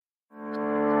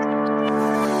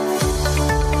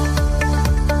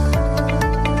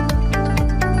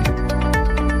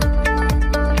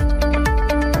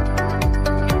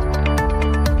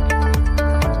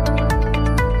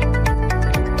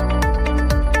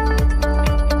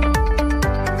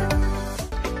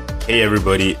Hey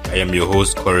everybody, I am your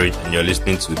host Courage and you're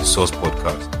listening to the Source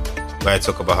Podcast, where I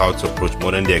talk about how to approach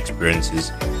modern day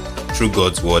experiences through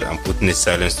God's word and putting a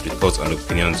silence to the thoughts and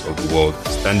opinions of the world,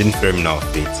 standing firm in our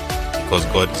faith because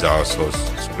God is our source.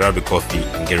 So grab a coffee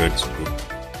and get ready to go.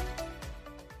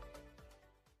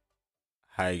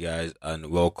 Hi guys and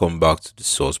welcome back to the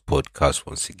Source Podcast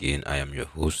once again. I am your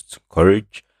host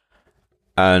Courage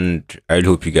and I really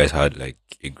hope you guys had like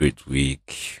a great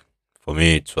week. For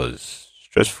me it was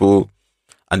stressful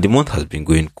and the month has been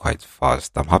going quite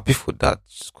fast. I'm happy for that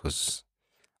because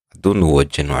I don't know what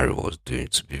January was doing,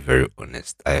 to be very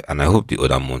honest. I hope the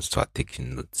other months are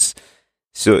taking notes.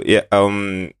 So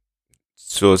today's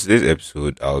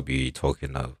episode I'll be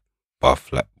talking about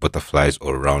butterflies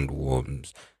or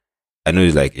roundworms. I know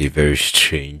it's like a very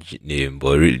strange name,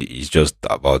 but really it's just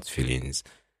about feelings.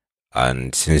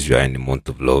 And since we are in the month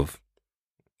of love,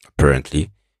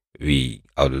 apparently,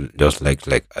 I would just like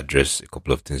to address a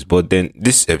couple of things. But then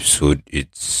this episode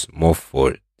it's more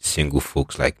for single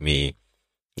folks like me.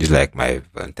 It's like my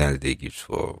Valentine's Day gift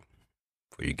for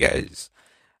you guys.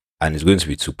 And it's going to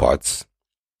be two parts.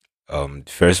 The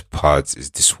first part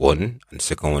is this one, and the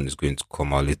second one is going to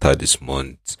come out later this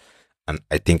month. And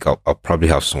I think I'll probably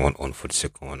have someone on for the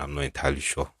second one. I'm not entirely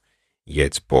sure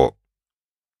yet, but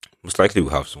most likely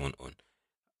we'll have someone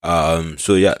on.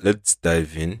 So yeah, let's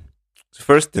dive in. The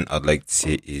first thing I'd like to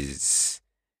say is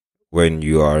when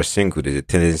you are single, there's a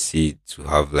tendency to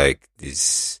have like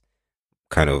this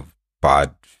kind of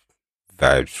bad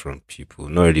vibes from people.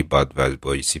 Not really bad vibes,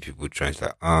 but you see people trying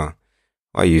to why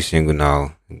are you single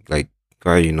now? Like,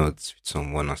 why are you not with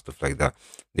someone and stuff like that?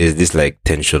 There's this like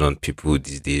tension on people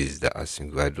these days that are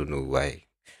single. I don't know why.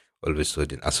 All of a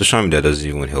sudden, and social media doesn't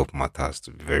even help matters,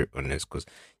 to be very honest, because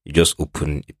you just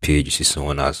open a page, you see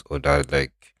someone else ordered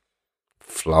like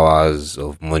flowers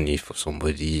of money for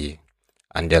somebody,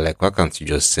 and they're like, why can't you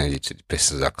just send it to the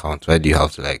person's account? Why do you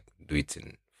have to like do it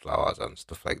in flowers and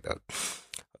stuff like that?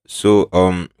 So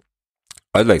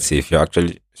I'd like to say, if you're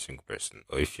actually a single person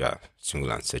or if you're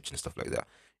single and searching stuff like that,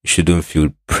 you shouldn't feel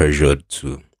pressured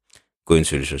to go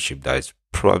into a relationship that is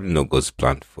probably not God's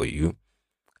plan for you.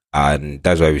 And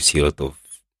that's why we see a lot of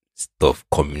stuff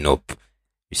coming up.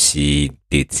 You see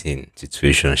dating,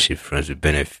 situationship, friends with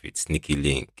benefits, sneaky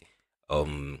link,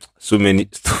 so many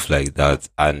stuff like that.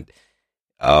 And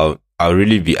I'll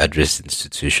really be addressing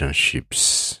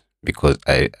situationships because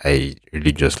I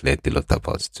really just learned a lot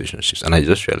about situationships, and I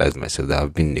just realized myself that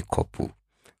I've been in a couple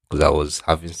because I was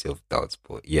having self doubts.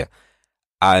 But yeah,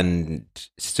 and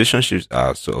situationships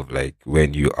are sort of like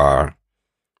when you are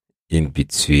in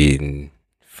between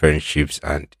friendships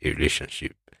and a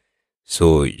relationship.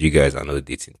 So you guys are not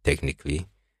dating technically,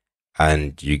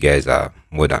 and you guys are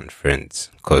more than friends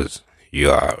because you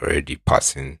are already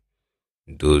passing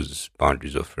those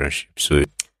boundaries of friendship. So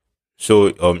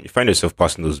you find yourself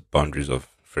passing those boundaries of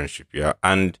friendship, yeah.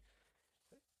 And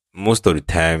most of the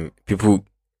time, people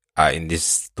are in these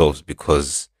stuffs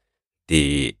because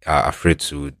they are afraid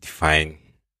to define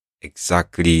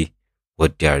exactly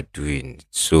what they are doing.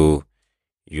 So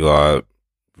you are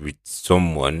with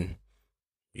someone,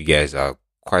 you guys are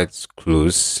quite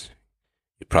close.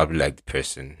 You probably like the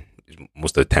person.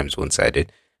 Most of the times,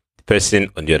 one-sided. The person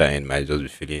on the other end might just be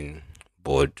feeling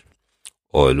bored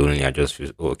or lonely. I just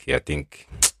feel, okay, I think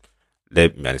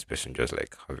let me and this person just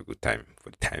like have a good time for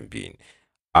the time being.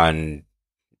 And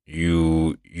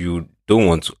you don't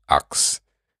want to ask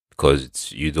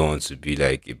because you don't want to be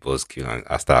like a buzzkill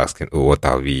and start asking, oh, what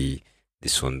are we?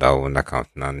 This one, that one, that count.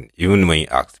 And even when you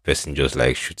ask, the person just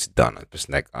like shoots it down. And the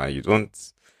person like, you don't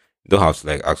have to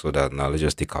like ask for that now. Let's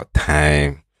just take our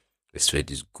time. Let's see where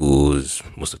this goes.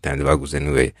 Most of the time, the vibe goes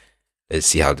anyway. Let's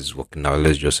see how this is working out.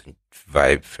 Let's just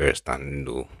vibe first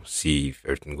and see if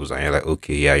everything goes on. You're like,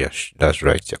 okay, yeah, that's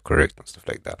right, you're correct and stuff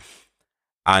like that.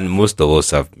 And most of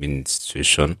us have been in this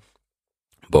situation,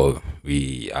 but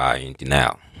we are in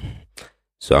denial.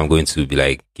 So I'm going to be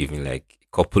like giving like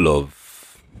a couple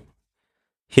of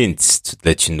hints to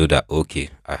let you know that okay,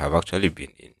 I have actually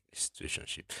been in a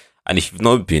situationship. And if you've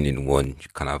not been in one, you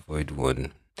can avoid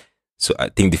one. So I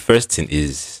think the first thing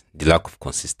is the lack of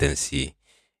consistency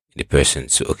in the person.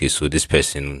 So okay, so this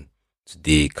person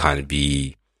today can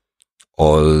be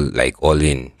all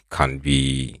in, can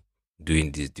be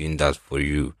doing this, doing that for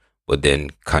you, but then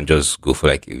can just go for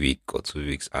like a week or 2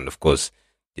 weeks. And of course,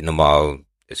 the normal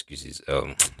excuses,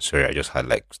 sorry, I just had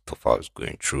like stuff I was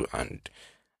going through, and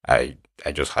I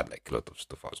just had like a lot of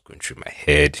stuff I was going through my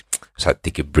head. So I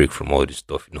take a break from all this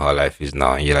stuff. You know how life is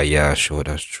now. And you're like, yeah, sure,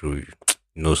 that's true.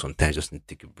 Sometimes just need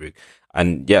to take a break.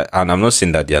 And yeah, and I'm not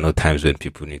saying that there are no times when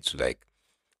people need to like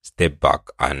step back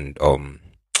and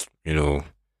you know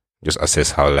just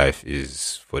assess how life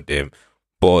is for them.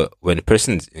 But when a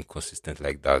person is inconsistent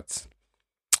like that,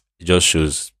 it just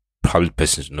shows probably the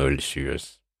person is not really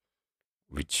serious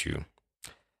with you.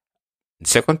 The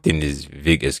second thing is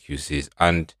vague excuses,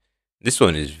 and this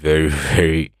one is very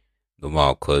very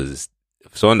normal because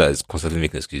someone that is constantly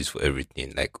making excuses for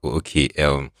everything, like oh, okay,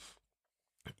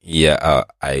 yeah,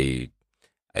 I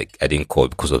didn't call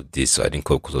because of this, or I didn't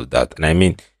call because of that, and I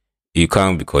mean, you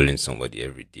can't be calling somebody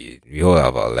every day. We all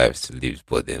have our lives to live,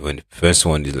 but then when the first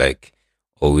one is like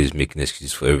always making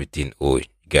excuses for everything, oh, you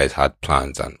guys had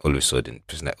plans, and all of a sudden, the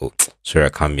person like, oh, sorry, I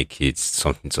can't make it.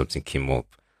 Something came up,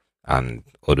 and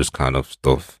all those kind of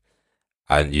stuff,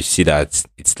 and you see that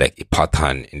it's like a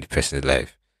pattern in the person's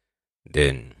life,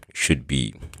 then you should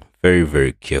be very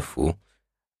very careful.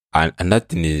 And another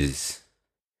thing is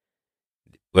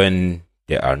when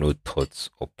there are no thoughts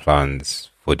or plans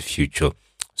for the future.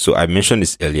 So I mentioned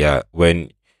this earlier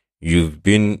when you've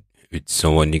been with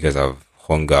someone, you guys have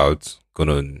hung out, gone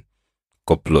on a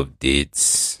couple of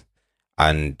dates,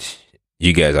 and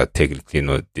you guys are technically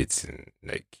not dating,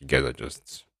 like you guys are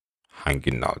just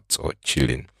hanging out or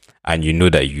chilling, and you know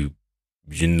that you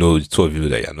know two of you know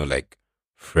that you're not like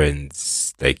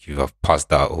friends, like you have passed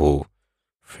that whole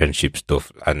friendship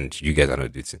stuff, and you guys are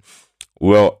not dating.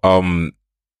 Well,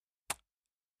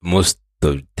 most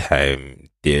of the time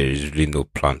there is really no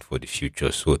plan for the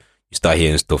future. So you start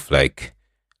hearing stuff like,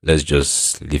 let's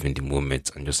just live in the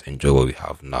moment and just enjoy what we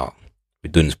have now. We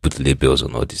don't need to put labels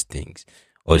on all these things.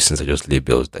 All these things are just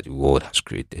labels that the world has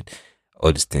created.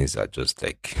 All these things are just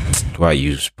like, why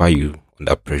are you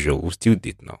under pressure? We'll still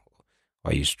date now.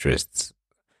 Why are you stressed?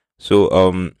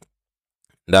 So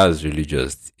that's really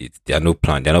just it. They are no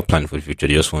plan. They are not planning for the future.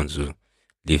 They just want to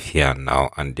live here and now,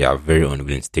 and they are very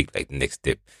unwilling to take like the next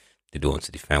step. They don't want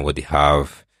to define what they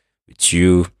have with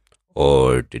you,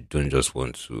 or they don't just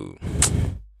want to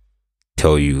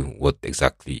tell you what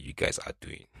exactly you guys are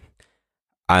doing.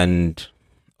 And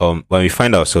when we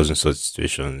find ourselves in such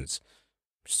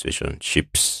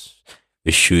situationships,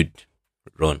 we should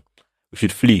run. We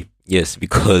should flee. Yes,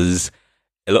 because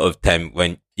a lot of time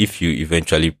when if you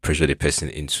eventually pressure the person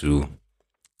into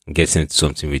getting into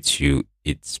something with you,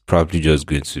 it's probably just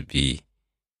going to be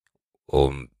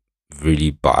um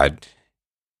really bad.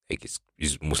 Like it's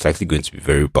most likely going to be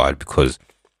very bad because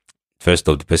first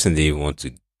off, the person didn't want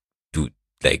to do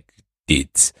like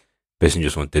dates. Person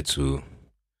just wanted to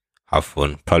have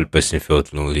fun. Probably person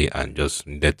felt lonely and just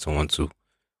needed someone to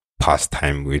pass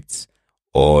time with,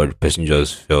 or the person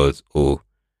just felt, oh,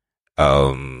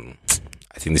 um,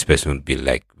 I think this person would be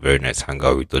like very nice to hang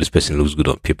out with, or this person looks good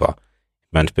on paper.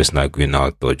 Man, this person are going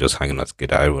out or just hanging out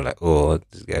together. Everyone like, oh,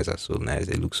 these guys are so nice.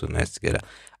 They look so nice together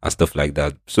and stuff like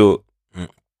that. So mm,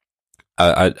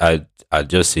 I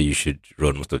just say you should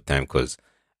run most of the time because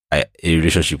a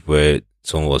relationship where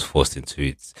someone was forced into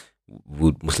it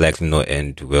would most likely not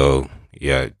end well.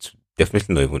 Yeah, it's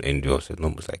definitely not even end well. So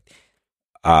not most like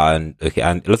and okay,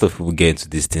 and a lot of people get into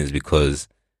these things because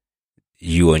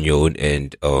you on your own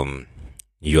end,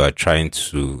 you're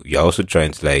also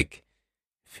trying to like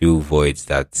fill voids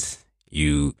that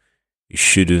you you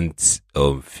shouldn't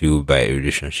fill by a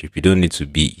relationship. You don't need to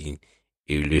be in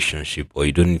a relationship, or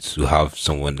you don't need to have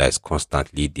someone that's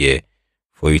constantly there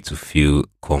for you to feel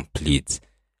complete.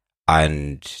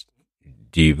 And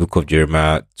the book of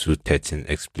Jeremiah 2:13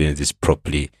 explains this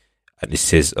properly. And it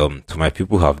says, to my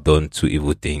people who have done two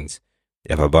evil things.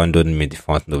 They have abandoned me, the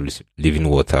fountain of living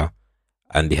water,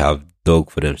 and they have dug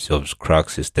for themselves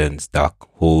crack cisterns that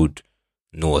hold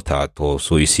no water at all.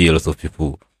 So you see a lot of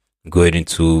people going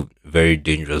into very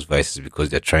dangerous vices because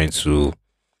they're trying to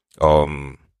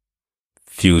um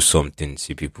feel something.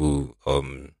 See people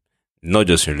not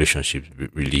just in relationships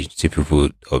really see people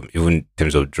even in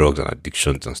terms of drugs and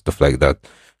addictions and stuff like that.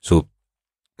 So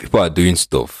people are doing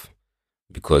stuff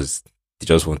because they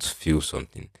just want to feel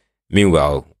something.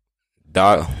 Meanwhile,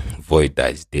 that void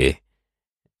that is there,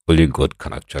 only God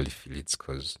can actually feel it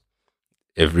because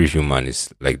every human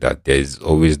is like that. There is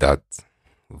always that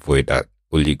void that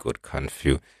only God can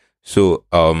feel. So,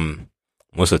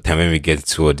 most of the time when we get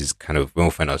to all this kind of when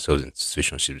we find ourselves in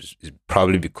situationships, it's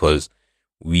probably because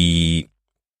we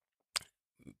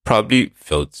probably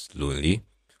felt lonely,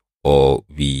 or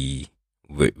we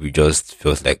just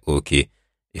felt like okay,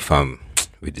 if I'm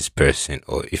with this person,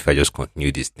 or if I just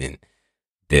continue this thing,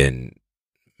 then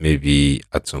maybe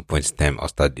at some point in time I'll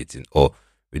start dating, or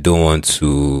we don't want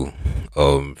to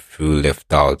feel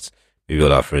left out. Maybe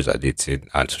all our friends are dating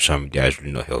and social media is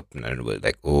really not helping, and we're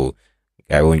like, oh,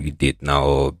 guy, when you date now,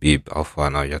 or babe, how far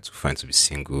now you have to find to be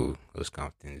single, those kind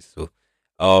of things. So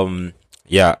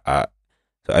yeah,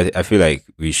 so I feel like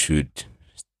we should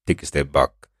take a step back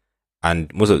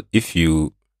And most of if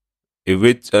you a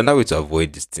way another way to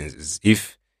avoid these things is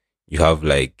if you have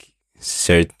like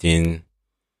certain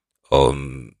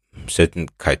um certain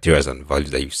criteria and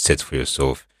values that you set for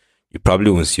yourself, you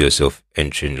probably won't see yourself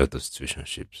entering a lot of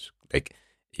situationships. Like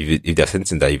if there's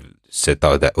something that you've set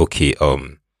out that okay,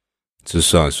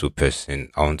 so and so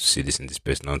person, I want to see this in this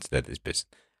person, I want to see that in this person.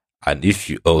 And if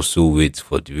you also wait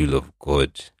for the will of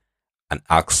God and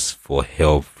ask for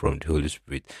help from the Holy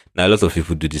Spirit. Now a lot of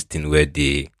people do this thing where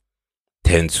they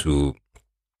tend to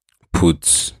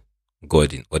put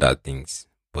God in other things,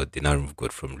 but they now remove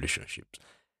God from relationships.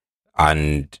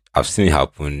 And I've seen it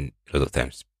happen a lot of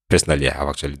times. Personally, I have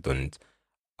actually done it,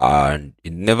 and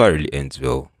it never really ends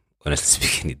well. Honestly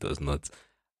speaking, it does not.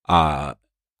 Uh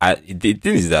the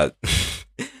thing is that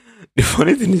the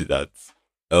funny thing is that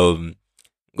um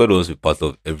God wants to be part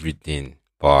of everything,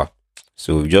 but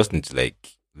so we just need to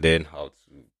like learn how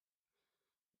to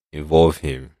involve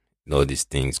Him in all these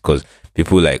things. Because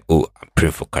people like, oh, I'm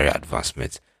praying for career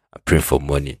advancement, I'm praying for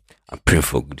money, I'm praying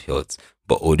for good health,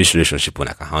 but oh, this relationship when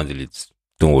I can handle it,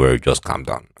 don't worry, just calm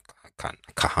down. I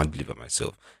can handle it by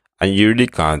myself, and you really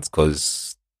can't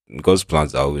because God's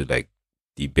plans are always like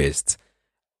the best.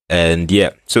 And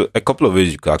yeah, so a couple of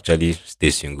ways you could actually stay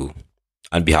single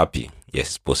and be happy. Yes,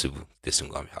 it's possible. Stay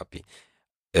single and be happy.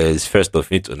 Is first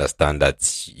off, you need to understand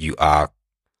that you are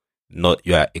not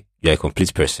you are a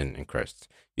complete person in Christ.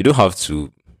 You don't have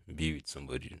to be with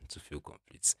somebody to feel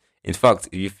complete. In fact,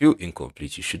 if you feel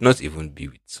incomplete, you should not even be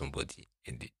with somebody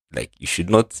in the like you should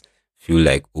not feel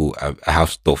like, oh, I have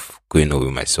stuff going on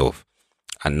with myself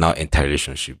and now enter a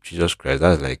relationship. Jesus Christ,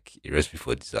 that's like a recipe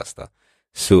for disaster.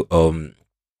 So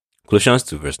Colossians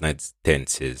 2 verse 9 to 10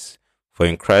 says, for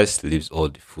in Christ lives all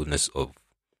the fullness of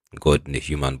God in the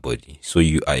human body. So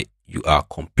you are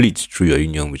complete through your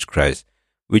union with Christ,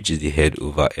 which is the head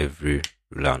over every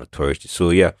ruler and authority. So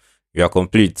yeah, you are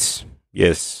complete.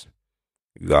 Yes,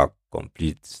 you are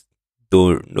complete.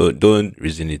 Don't no, don't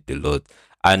reason it a lot.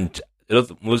 And a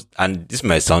lot of most and this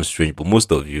might sound strange, but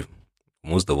most of you,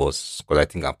 most of us, because I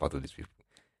think I'm part of these people,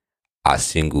 are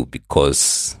single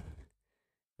because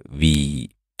we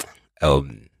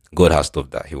God has stuff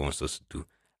that He wants us to do.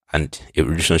 And a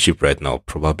relationship right now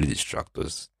probably distracts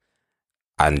us.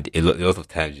 And a lot of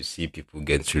times you see people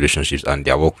get into relationships and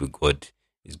their work with God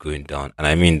is going down. And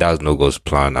I mean, that's not God's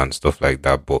plan and stuff like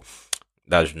that, but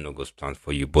that's not God's plan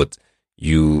for you. But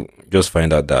you just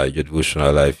find out that your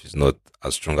devotional life is not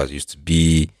as strong as it used to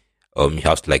be. You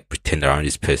have to like pretend around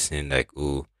this person, like,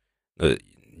 oh,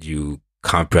 you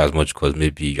can't pray as much because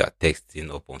maybe you are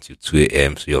texting up until 2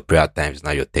 a.m. So your prayer time is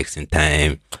now your texting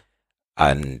time.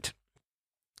 And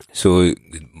so,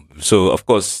 so of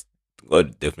course,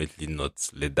 God definitely not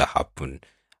let that happen.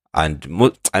 And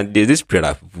there's this prayer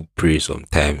that people pray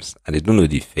sometimes, and they don't know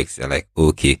the effects. They're like,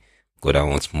 okay, God, I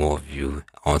want more of you.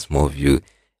 I want more of you.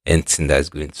 Anything that's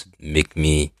going to make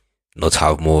me not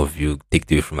have more of you, take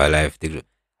it away from my life,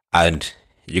 and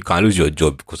you can lose your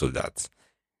job because of that.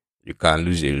 You can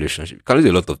lose a relationship. You can lose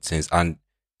a lot of things. And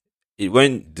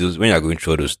when you're going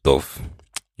through all those stuff,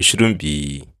 you shouldn't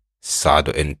be sad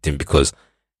or anything because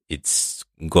it's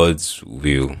God's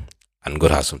will and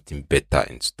God has something better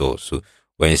in store. So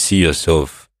when you see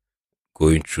yourself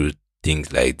going through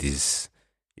things like this,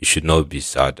 you should not be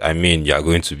sad. I mean, you are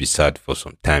going to be sad for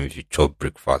some time if you chop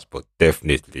breakfast, but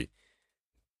definitely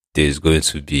there's going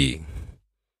to be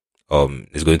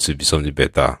there's going to be something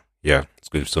better. Yeah, it's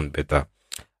going to be something better.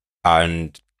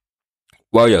 And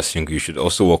while you're single, you should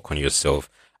also work on yourself.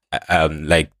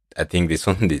 Like I think there's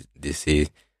something they say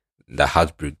that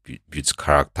heartbreak builds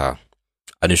character,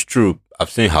 and it's true. I've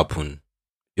seen it happen.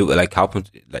 It like happened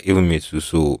like even me too.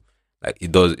 So like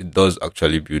it does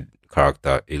actually build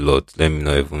character a lot. Let me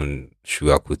not even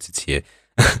sugarcoat it here.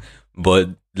 But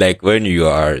like when you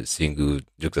are single,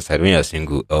 jokes aside, when you're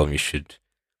single, you should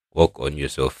work on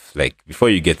yourself. Like before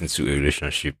you get into a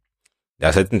relationship, there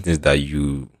are certain things that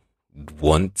you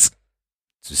want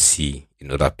to see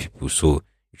in other people. So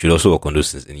you should also work on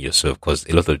those things in yourself because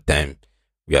a lot of the time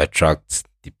we attract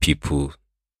the people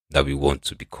that we want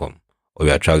to become, or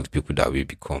we attract the people that we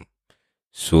become.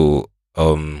 So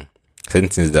certain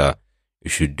things that you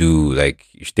should do, like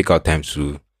you should take out time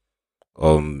to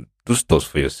do stuff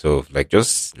for yourself, like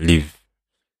just live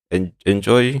and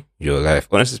enjoy your life.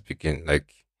 Honestly speaking,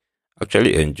 like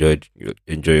actually enjoy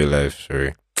your life.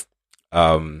 Sorry.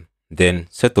 Then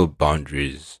set up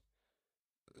boundaries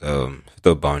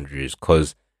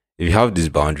because if you have these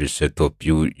boundaries set up,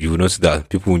 you will notice that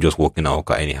people won't just walk in and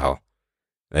walk out anyhow.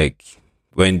 Like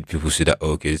when people see that,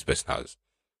 oh, okay, this person has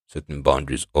certain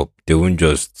boundaries up, they won't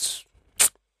just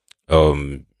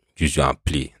use you and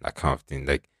play that kind of thing.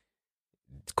 Like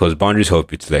because boundaries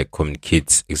help you to like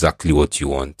communicate exactly what you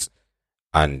want,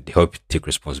 and they help you take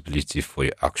responsibility for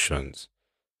your actions.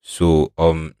 So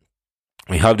when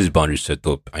you have this boundary set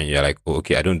up and you're like, oh,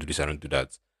 okay, I don't do this, I don't do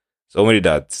that. Somebody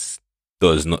that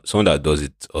does not, someone that does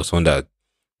it, or someone that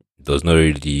does not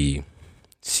really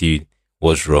see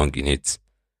what's wrong in it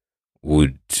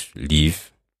would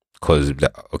leave because,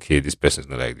 like, okay, this person's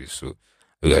not like this, so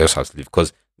I just have to leave.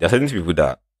 Because there are certain people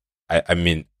that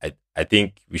I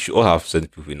think we should all have certain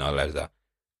people in our lives that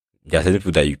there are certain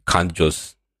people that you can't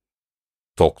just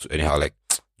talk to anyhow. Like,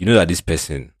 you know that this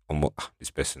person,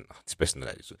 this person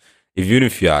like this. So even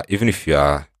if you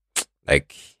are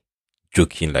like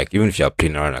joking, like even if you are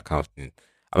playing around that kind of thing,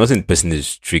 I'm not saying the person is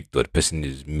strict or the person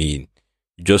is mean.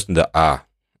 You just know that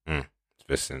this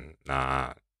person,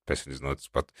 nah, person is not.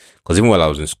 But because even while I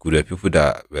was in school, there were people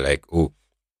that were like, oh,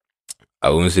 I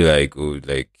won't say like, oh,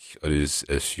 like all these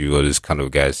SU, all these kind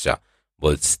of guys, yeah.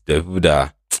 But the people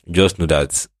that just know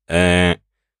that,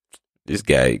 this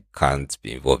guy can't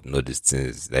be involved in all these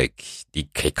things. Like he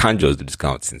can't just do this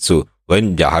kind of thing. So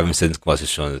when they're having certain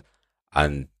conversations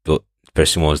and the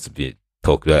person wants to be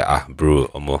talk like, bro,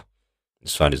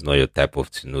 this one is not your type of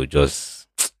thing. No, just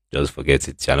forget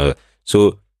it. You know.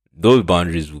 So those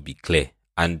boundaries will be clear.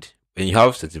 And when you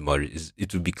have certain boundaries,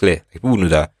 it will be clear. Like people know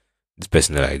that this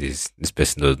person is like this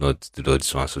person does not do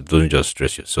this one. So don't just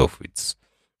stress yourself with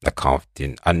that kind of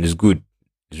thing. And it's good.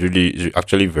 It's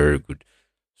actually very good.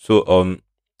 So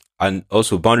and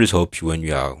also boundaries help you when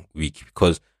you are weak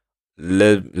because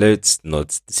let's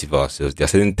not deceive ourselves. There are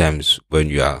certain times when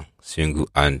you are single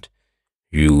and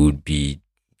you would be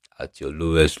at your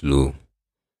lowest low.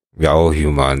 We are all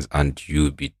humans and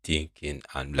you'll be thinking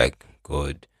and like,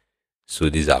 God, so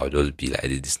this I'll just be like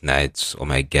this night. Oh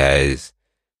my guys,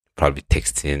 probably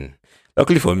texting.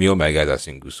 Luckily for me, all my guys are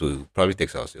single, so we'll probably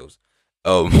text ourselves.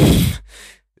 Um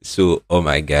so all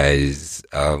my guys,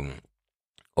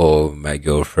 all my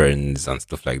girlfriends and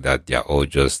stuff like that, they're all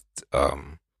just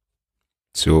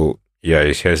so yeah,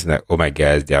 it's just like, oh my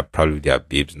guys, they are probably their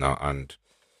babes now, and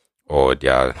or they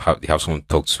have someone to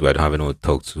talk to. I don't have anyone to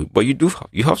talk to, but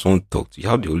you have someone to talk to. You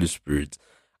have the Holy Spirit,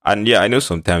 and yeah, I know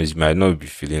sometimes you might not be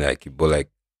feeling like it, but like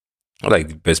not like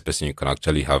the best person you can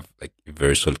actually have like a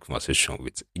very solid conversation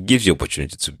with. It gives you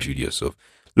opportunity to build yourself.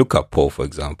 Look at Paul, for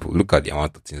example. Look at the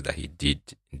amount of things that he did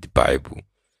in the Bible.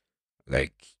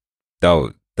 Like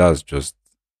that was just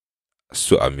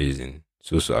so amazing,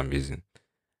 so amazing.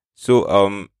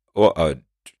 So what I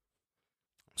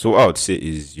so what I would say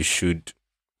is you should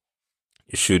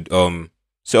set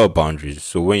up boundaries.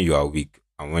 So when you are weak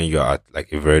and when you are at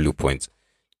like a very low point,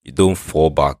 you don't fall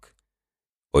back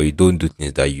or you don't do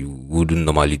things that you wouldn't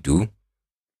normally do.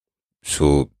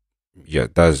 So yeah,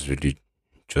 that's really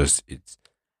just it.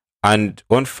 And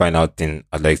one final thing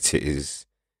I'd like to say is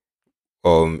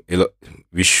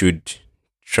we should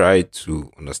try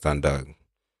to understand that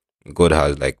God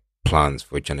has like plans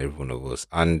for each and every one of us.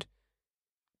 And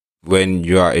when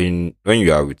you are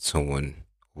with someone,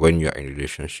 when you are in a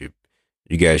relationship,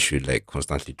 you guys should like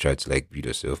constantly try to like build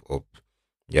yourself up.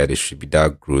 Yeah, there should be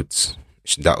that growth,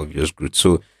 that obvious growth.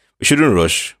 So we shouldn't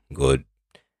rush God.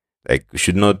 Like we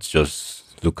should not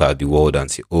just look at the world and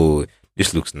say, "Oh,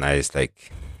 this looks nice."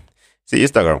 Like, see,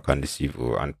 Instagram can deceive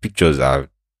you, and pictures are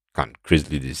can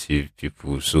crazily deceive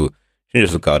people. So you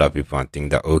just look at other people and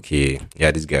think that, okay,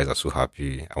 yeah, these guys are so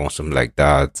happy. I want something like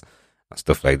that, and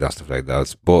stuff like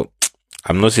that. But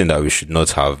I'm not saying that we should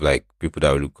not have like people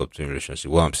that we look up to in relationship.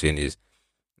 What I'm saying is,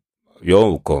 you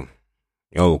all will come,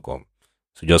 you all will come.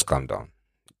 So just calm down.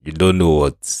 You don't know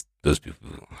what those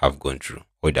people have gone through,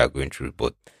 what they are going through,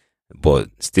 but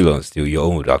still on still, your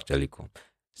own would actually come.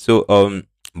 So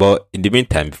but in the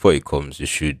meantime, before it comes, you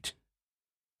should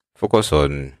focus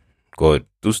on God,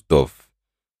 do stuff,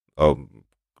 um,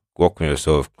 work on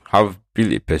yourself, have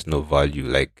build a personal value.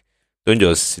 Like, don't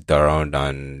just sit around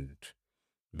and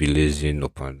be lazy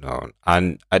up and down.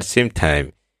 And at the same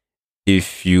time,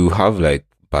 if you have like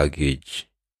baggage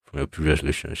from your previous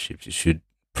relationships, you should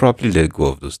probably let go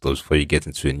of those stuff before you get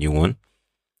into a new one.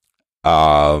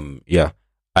 Yeah.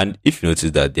 And if you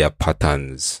notice that there are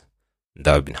patterns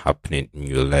that have been happening in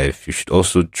your life, you should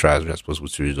also try as much as possible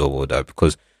to resolve all that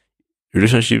because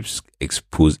relationships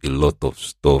expose a lot of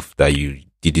stuff that you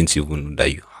didn't even know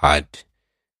that you had.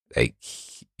 Like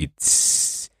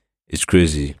it's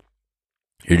crazy,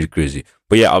 really crazy.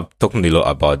 But yeah, I'm talking a lot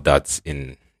about that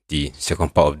in the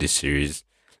second part of this series.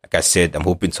 Like I said, I'm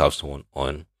hoping to have someone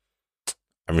on.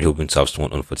 I'm really hoping to have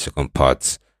someone on for the second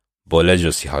part. But let's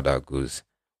just see how that goes.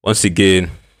 Once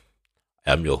again,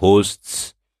 I am your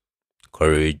host,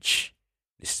 Courage.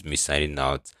 This is me signing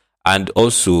out. And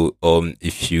also,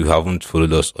 if you haven't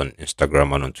followed us on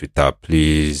Instagram and on Twitter,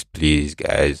 please, please,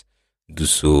 guys, do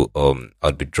so.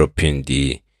 I'll be dropping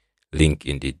the link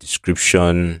in the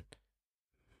description.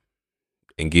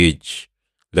 Engage.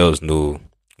 Let us know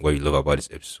what you love about this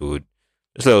episode.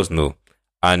 Just let us know.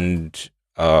 And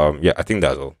yeah, I think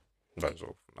that's all. That's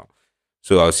all for now.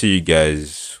 So I'll see you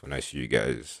guys when I see you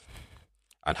guys.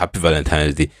 And happy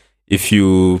Valentine's Day. If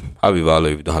you have a vow or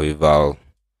if you don't have a vow,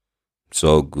 it's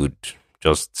all good.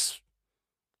 Just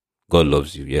God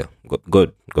loves you. Yeah,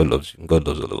 God loves you. God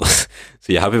loves all of us.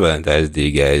 So yeah, happy Valentine's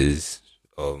Day, guys.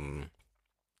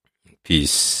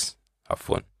 Peace. Have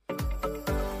fun.